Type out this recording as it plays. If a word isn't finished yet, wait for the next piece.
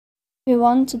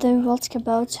everyone, today we will talk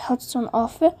about how to turn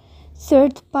off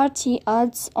third-party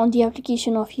ads on the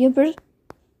application of Uber.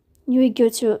 You will go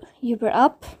to Uber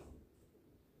app.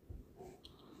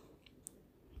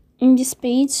 In this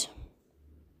page,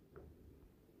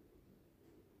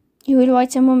 you will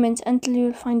wait a moment until you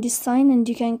will find this sign, and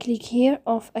you can click here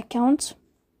of account.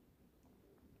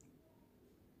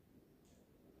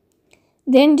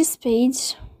 Then this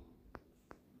page,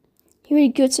 you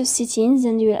will go to settings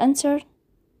and you will enter.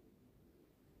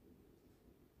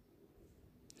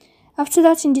 After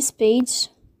that, in this page,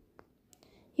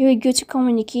 you will go to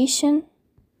communication.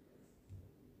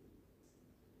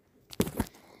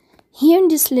 Here in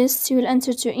this list, you will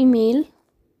enter your email.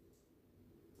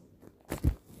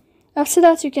 After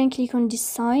that, you can click on this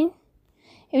sign.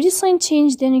 If this sign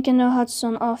changes, then you can know how to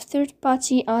turn off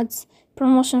third-party ads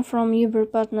promotion from Uber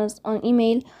partners on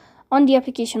email on the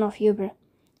application of Uber.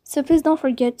 So please don't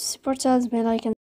forget to support us by liking.